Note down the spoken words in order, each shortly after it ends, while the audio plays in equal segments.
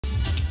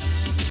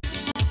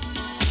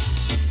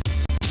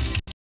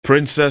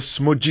Princess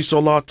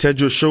Mojisola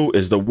Tejuoso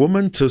is the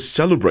woman to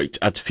celebrate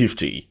at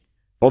 50.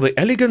 For the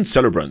elegant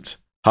celebrant,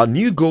 her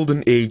new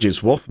golden age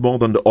is worth more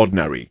than the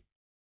ordinary,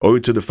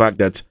 owing to the fact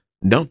that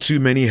not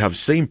too many have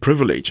same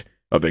privilege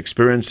of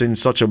experiencing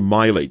such a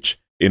mileage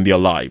in their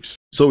lives.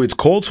 So it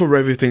calls for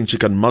everything she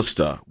can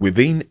muster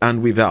within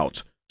and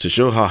without to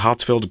show her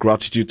heartfelt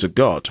gratitude to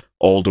God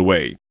all the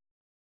way.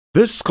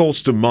 This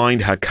calls to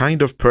mind her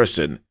kind of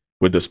person,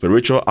 with the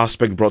spiritual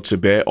aspect brought to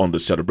bear on the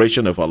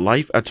celebration of her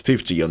life at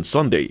 50 on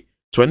Sunday,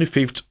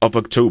 25th of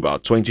October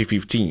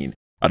 2015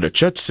 at a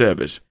church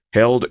service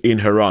held in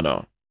her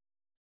honor.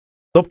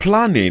 The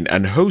planning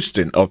and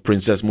hosting of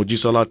Princess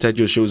Mojisola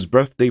Tejuoso's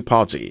birthday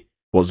party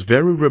was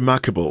very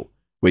remarkable,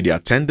 with the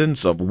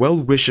attendance of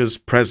well-wishers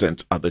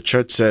present at the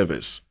church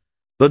service.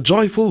 The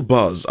joyful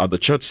buzz at the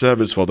church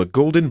service for the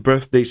golden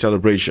birthday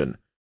celebration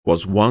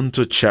was one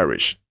to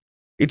cherish.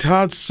 It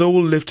had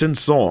soul-lifting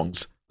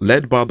songs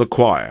led by the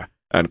choir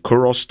and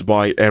chorused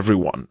by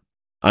everyone,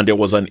 and there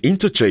was an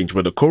interchange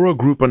with the choral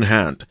group on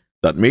hand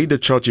that made the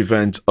church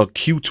event a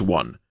cute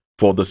one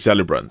for the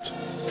celebrant.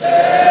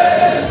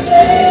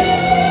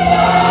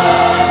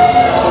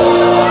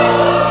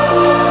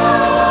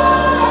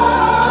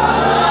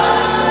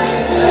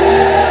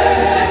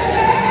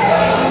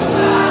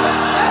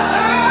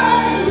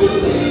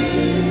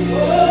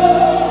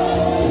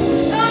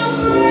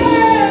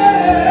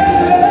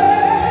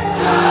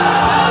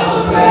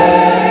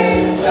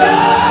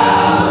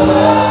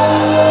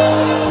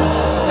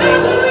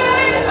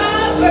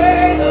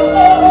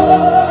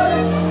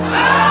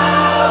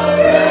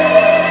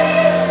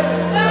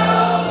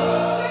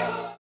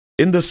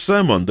 In the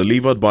sermon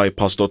delivered by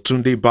Pastor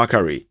Tunde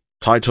Bakare,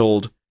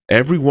 titled,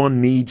 "Everyone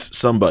Needs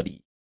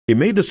Somebody," he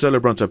made the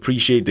celebrant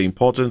appreciate the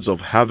importance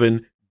of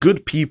having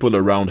good people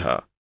around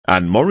her,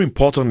 and more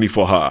importantly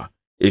for her,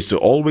 is to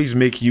always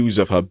make use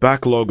of her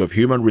backlog of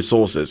human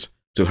resources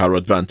to her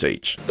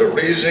advantage. The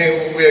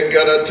reason we are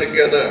gathered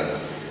together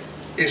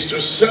is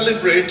to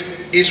celebrate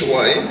his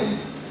wife,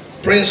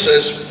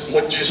 Princess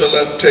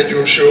Mojisola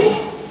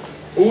Tejuoso,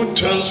 who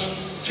turns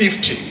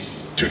 50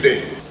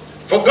 today.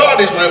 For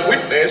God is my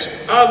witness,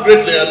 how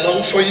greatly I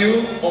long for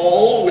you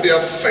all with the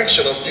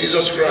affection of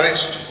Jesus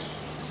Christ.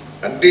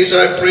 And this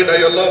I pray, that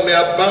your love may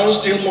abound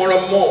still more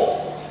and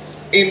more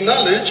in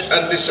knowledge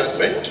and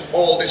discernment,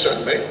 all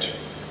discernment,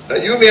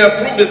 that you may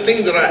approve the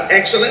things that are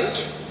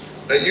excellent,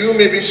 that you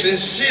may be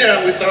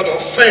sincere without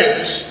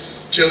offense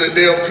till the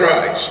day of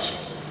Christ,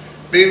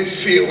 being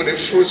filled with the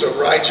fruits of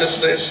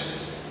righteousness,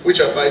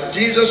 which are by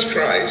Jesus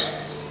Christ,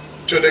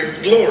 to the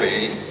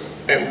glory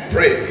and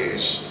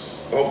praise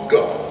of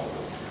God.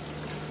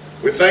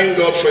 We thank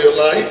God for your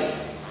life,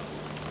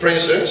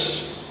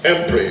 Princess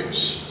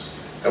Empress,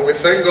 and we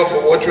thank God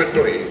for what you're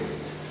doing.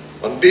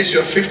 On this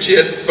your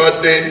 50th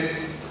birthday,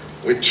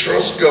 we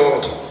trust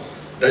God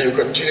that you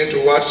continue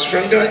to work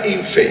stronger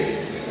in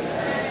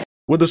faith.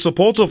 With the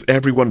support of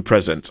everyone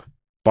present,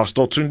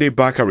 Pastor Tunde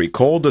Bakare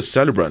called the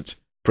celebrant,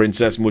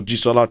 Princess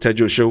Mojisola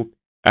Tejuoso,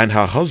 and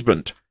her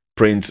husband,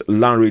 Prince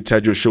Lanre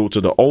Tejuoso,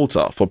 to the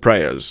altar for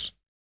prayers.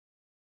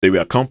 They were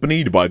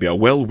accompanied by their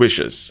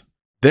well-wishers.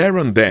 There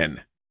and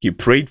then, he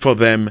prayed for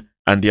them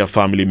and their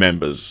family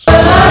members.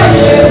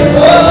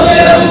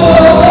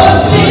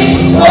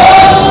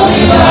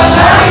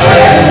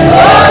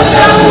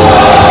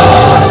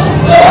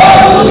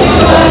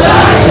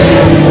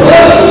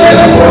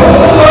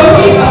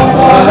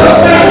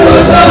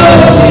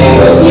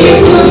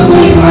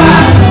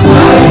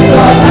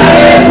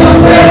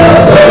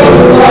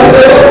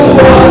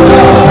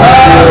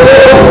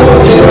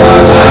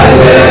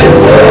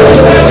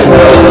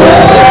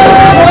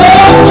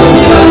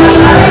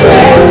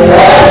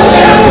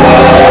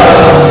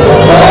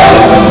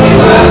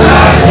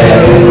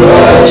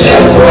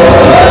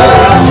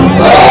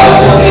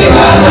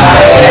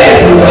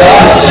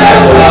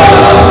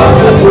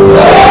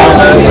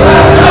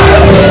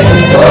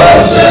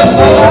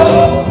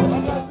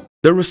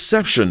 The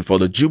reception for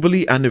the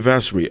Jubilee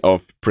anniversary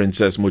of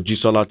Princess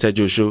Mojisola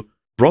Tejuoso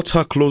brought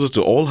her closer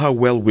to all her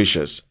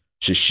well-wishers.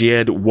 She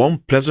shared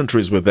warm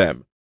pleasantries with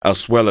them,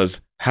 as well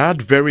as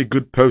had very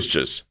good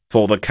postures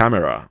for the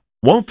camera.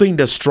 One thing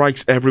that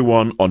strikes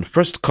everyone on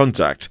first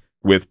contact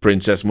with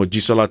Princess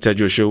Mojisola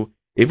Tejuoso,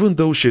 even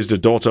though she is the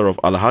daughter of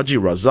Alhaji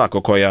Razak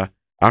Okoya,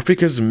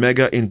 Africa's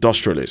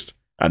mega-industrialist,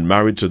 and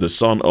married to the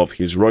son of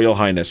His Royal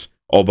Highness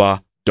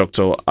Oba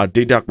Dr.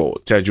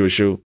 Adedapo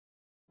Tejuoso,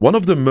 one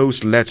of the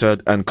most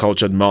lettered and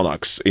cultured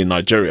monarchs in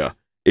Nigeria,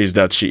 is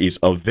that she is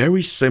a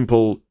very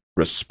simple,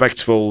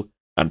 respectful,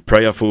 and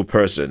prayerful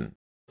person.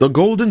 The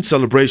golden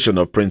celebration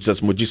of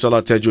Princess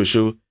Mojisola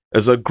Tejuoso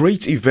is a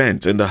great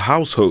event in the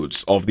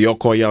households of the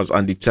Okoyas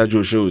and the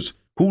Tejuosos,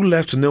 who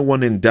left no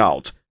one in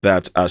doubt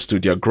that as to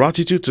their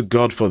gratitude to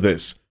God for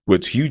this,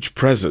 with huge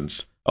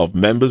presence of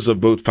members of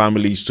both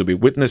families to be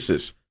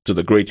witnesses to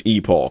the great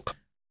epoch.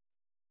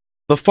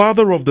 The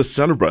father of the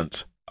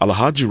celebrant,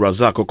 Alhaji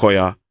Razak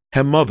Okoya,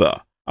 her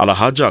mother,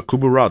 Alhaja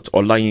Kuburat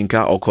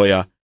Olayinka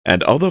Okoya,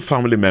 and other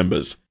family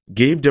members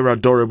gave their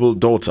adorable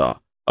daughter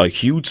a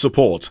huge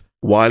support,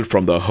 while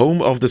from the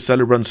home of the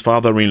celebrant's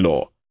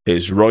father-in-law,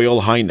 His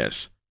Royal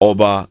Highness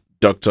Oba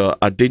Dr.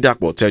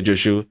 Adedapo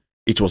Tejuoso,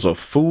 it was a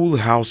full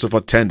house of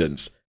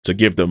attendants to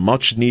give the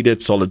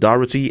much-needed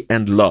solidarity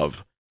and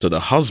love to the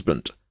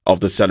husband of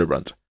the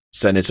celebrant,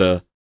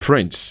 Senator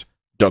Prince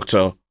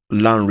Dr.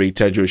 Lanre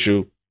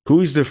Tejuoso, who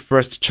is the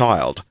first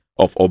child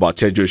of Oba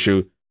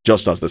Tejuoso,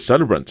 just as the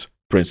celebrant,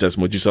 Princess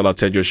Mojisola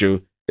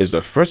Tejuoso, is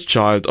the first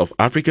child of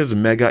Africa's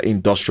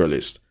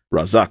mega-industrialist,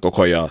 Razak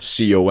Okoya,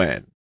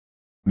 CON.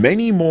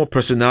 Many more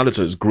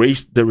personalities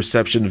graced the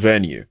reception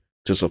venue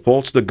to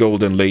support the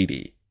Golden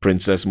Lady,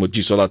 Princess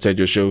Mojisola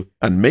Tejuoso,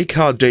 and make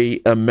her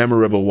day a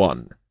memorable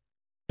one.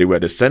 They were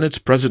the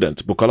Senate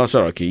President Bukola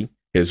Saraki,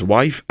 his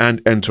wife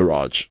and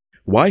entourage,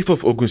 wife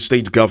of Ogun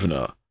State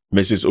Governor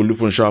Mrs.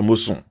 Olufunso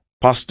Amusun,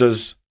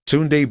 Pastors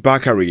Tunde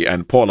Bakari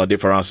and Paul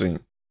Adefarasin,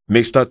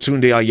 Mr.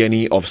 Tunde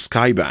Ayeni of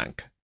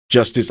Skybank,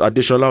 Justice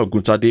Adeshola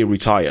Oguntade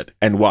retired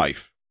and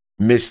wife,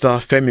 Mr.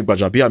 Femi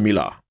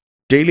Gbajabiamila,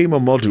 Daily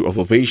Momodu of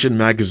Ovation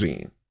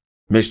Magazine,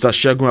 Mr.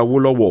 Segun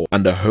Awolowo,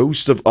 and a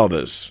host of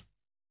others.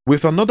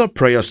 With another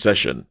prayer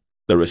session,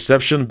 the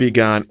reception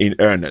began in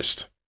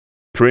earnest.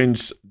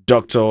 Prince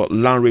Dr.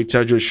 Lanre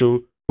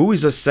Tejuoso, who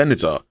is a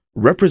senator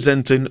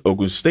representing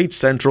Ogun State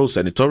Central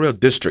Senatorial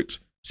District,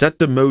 set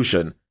the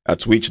motion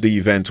at which the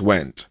event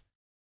went.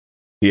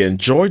 He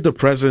enjoyed the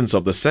presence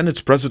of the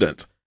Senate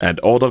President and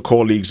other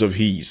colleagues of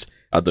his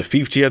at the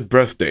 50th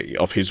birthday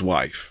of his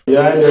wife.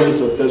 Behind every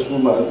successful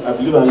man, I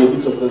believe I'm a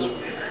bit successful.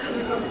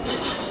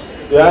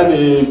 Behind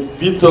a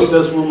bit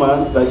successful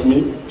man like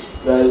me,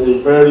 there is a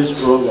very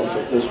strong and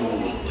successful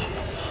woman.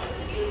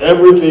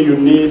 Everything you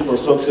need for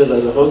success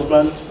as a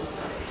husband,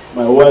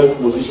 my wife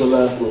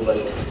Mojisola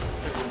provided.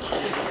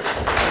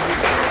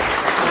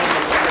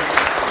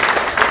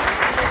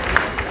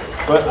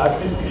 But at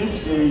least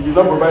if she did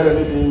not provide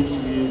anything,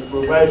 she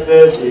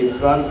provided a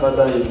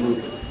grandfather in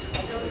me.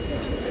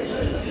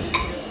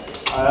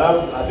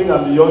 I think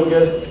I'm the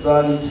youngest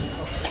grandfather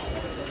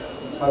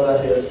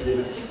here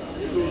today.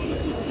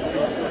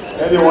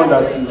 Anyone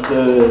that is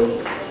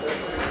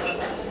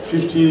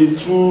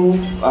 52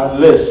 and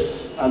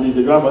less and is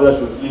a grandfather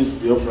should please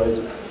be upright.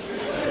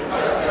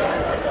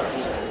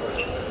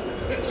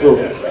 So,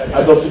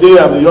 as of today,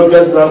 I'm the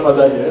youngest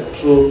grandfather here,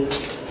 so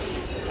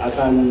I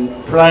can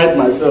pride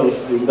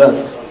myself in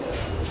that.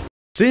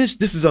 Since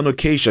this is an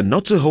occasion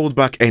not to hold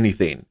back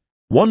anything,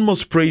 one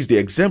must praise the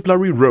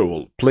exemplary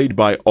role played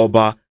by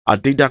Oba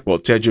Adedapo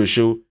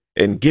Tejuoso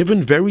in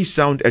giving very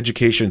sound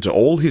education to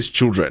all his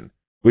children,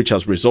 which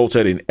has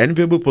resulted in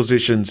enviable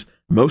positions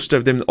most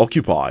of them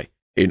occupy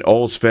in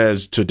all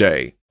spheres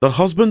today. The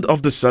husband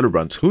of the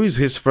celebrant, who is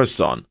his first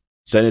son,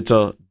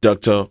 Senator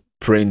Dr.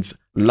 Prince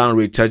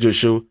Lanre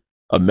Tejuoso,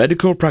 a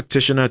medical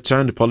practitioner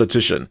turned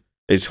politician,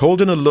 is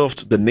holding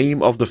aloft the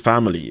name of the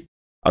family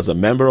as a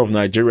member of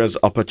Nigeria's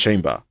upper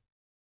chamber.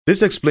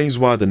 This explains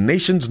why the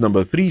nation's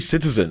number 3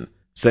 citizen,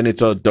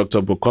 Senator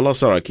Dr. Bukola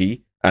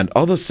Saraki, and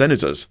other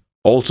senators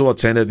also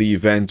attended the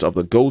event of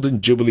the Golden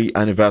Jubilee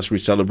Anniversary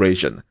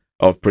celebration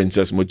of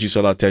Princess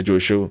Mojisola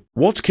Tejuoso.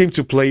 What came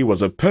to play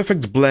was a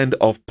perfect blend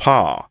of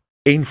power,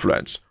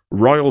 influence,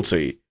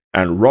 royalty,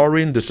 and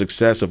roaring the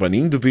success of an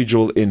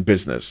individual in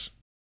business.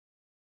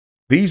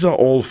 These are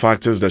all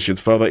factors that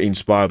should further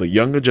inspire the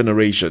younger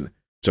generation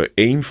to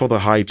aim for the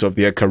heights of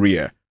their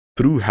career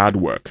through hard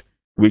work,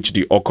 which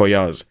the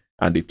Okoyas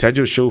and the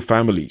Tejuoso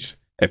families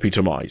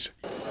epitomize.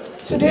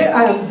 Today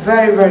I am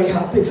very, very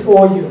happy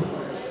for you.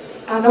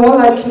 And all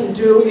I can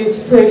do is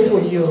pray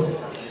for you,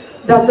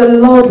 that the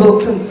Lord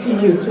will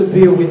continue to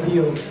be with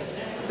you.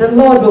 The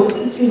Lord will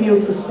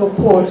continue to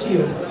support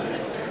you.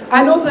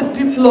 I know the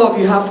deep love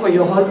you have for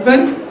your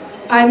husband.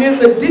 I know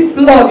the deep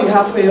love you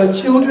have for your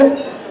children.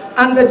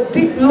 And the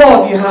deep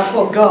love you have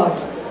for God.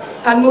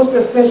 And most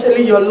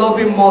especially your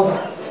loving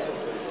mother.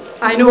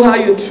 I know how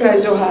you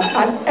treasure her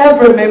and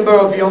every member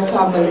of your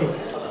family.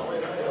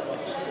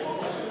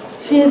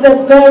 She is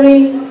a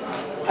very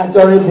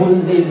adorable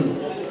lady.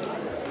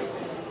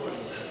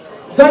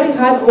 Very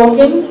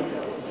hardworking,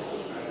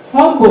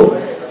 humble,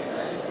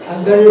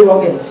 and very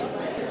rugged.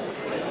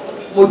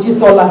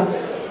 Mojisola,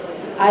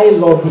 I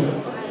love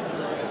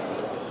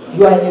you.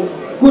 You are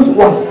a good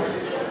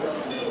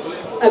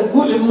wife, a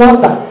good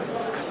mother,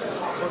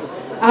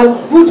 a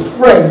good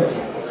friend,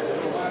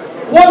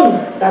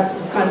 one that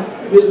you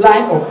can rely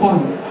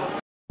upon.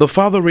 The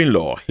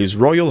father-in-law, His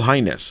Royal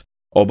Highness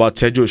Oba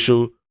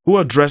Tejuoso, who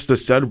addressed the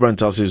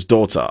celebrant as his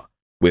daughter,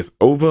 with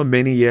over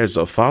many years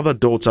of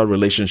father-daughter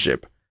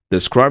relationship,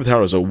 described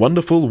her as a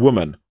wonderful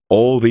woman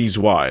all these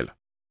while.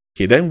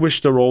 He then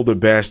wished her all the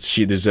best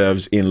she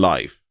deserves in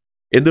life.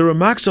 In the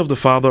remarks of the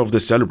father of the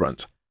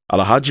celebrant,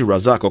 Alhaji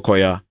Razak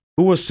Okoya,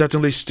 who was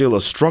certainly still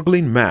a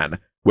struggling man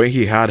when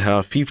he had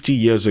her 50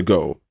 years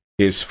ago,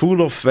 he is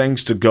full of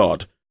thanks to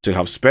God to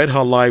have spared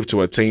her life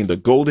to attain the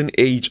golden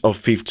age of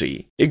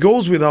 50. It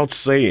goes without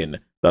saying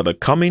that the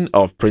coming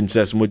of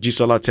Princess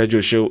Mojisola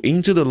Tejuoso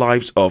into the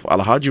lives of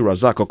Alhaji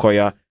Razak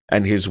Okoya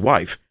and his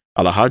wife,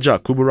 Alhaja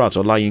Kuburat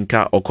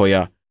Olayinka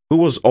Okoya, who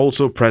was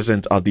also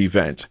present at the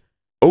event,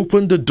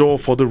 opened the door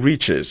for the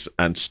riches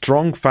and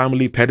strong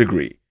family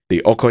pedigree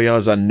the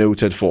Okoyas are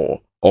noted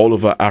for all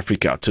over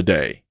Africa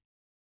today.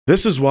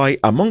 This is why,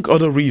 among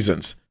other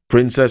reasons,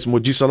 Princess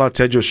Mojisola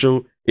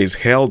Tejuoso is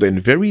held in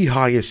very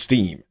high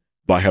esteem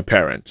by her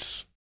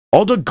parents.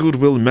 Other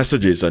goodwill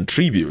messages and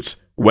tributes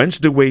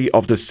went the way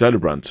of the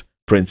celebrant,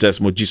 Princess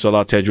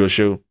Mojisola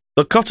Tejuoso.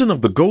 The cutting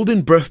of the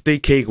golden birthday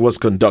cake was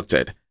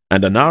conducted,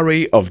 and an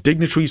array of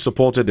dignitaries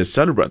supported the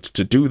celebrant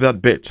to do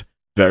that bit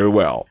very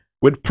well.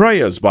 With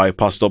prayers by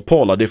Pastor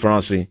Paul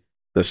Adefaransi,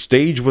 the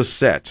stage was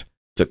set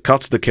to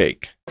cut the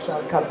cake.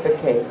 Shall cut the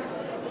cake.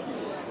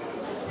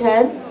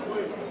 10,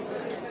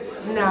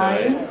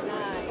 9,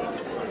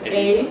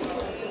 8,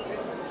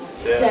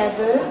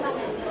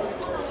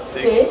 7,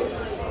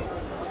 6,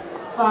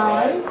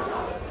 5,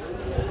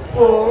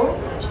 4,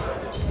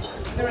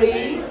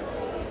 3,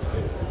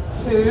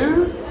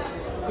 2,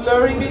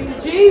 glory be to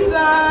Jesus.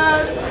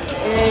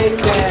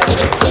 Amen.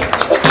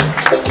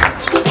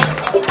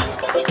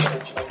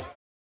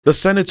 The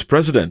Senate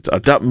President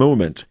at that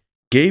moment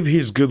gave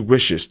his good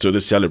wishes to the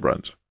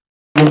celebrant.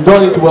 You've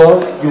done it well,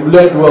 you've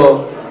led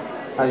well,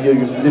 and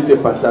you've lived a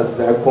fantastic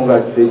life. I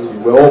congratulate you.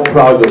 We're all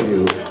proud of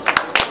you.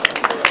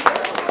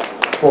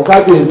 For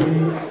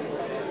KBC,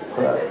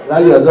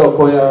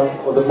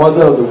 for the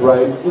mother of the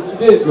bride,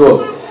 today is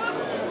yours.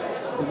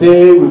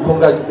 Today we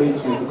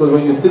congratulate you because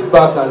when you sit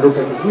back and look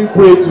at it, we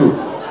pray too.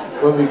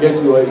 When we get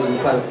you, you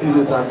can see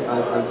this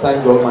and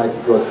thank the Almighty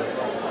God.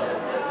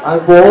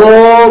 And for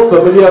all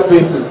familiar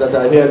faces that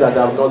are here that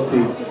I have not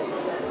seen,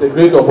 it's a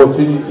great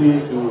opportunity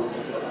to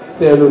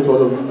say hello to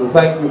all of you.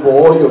 Thank you for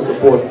all your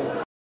support.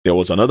 There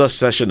was another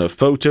session of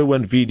photo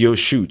and video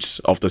shoots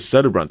of the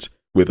celebrant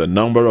with a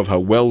number of her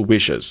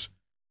well-wishers.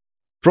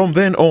 From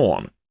then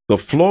on, the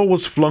floor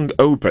was flung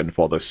open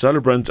for the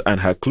celebrant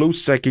and her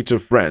close circuit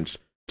of friends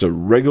to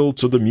wriggle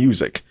to the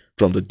music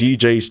from the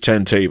DJ's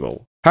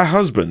turntable. Her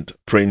husband,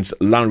 Prince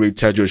Lanre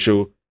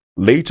Tejuoso,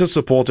 later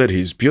supported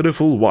his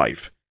beautiful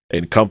wife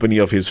in company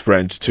of his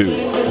friends too.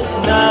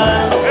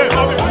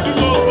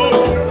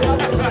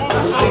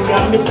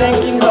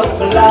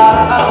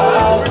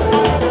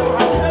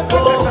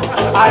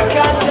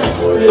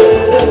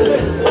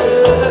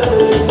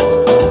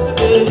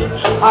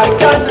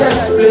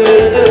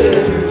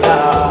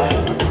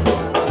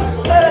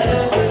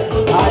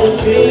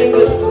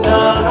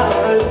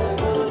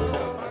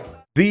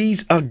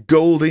 These are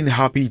golden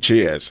happy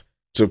cheers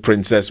to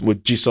Princess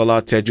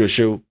Mojisola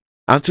Tejuoso,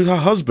 and to her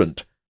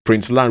husband,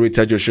 Prince Lanre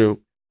Tejuoso.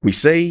 We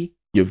say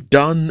you've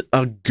done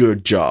a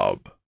good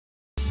job.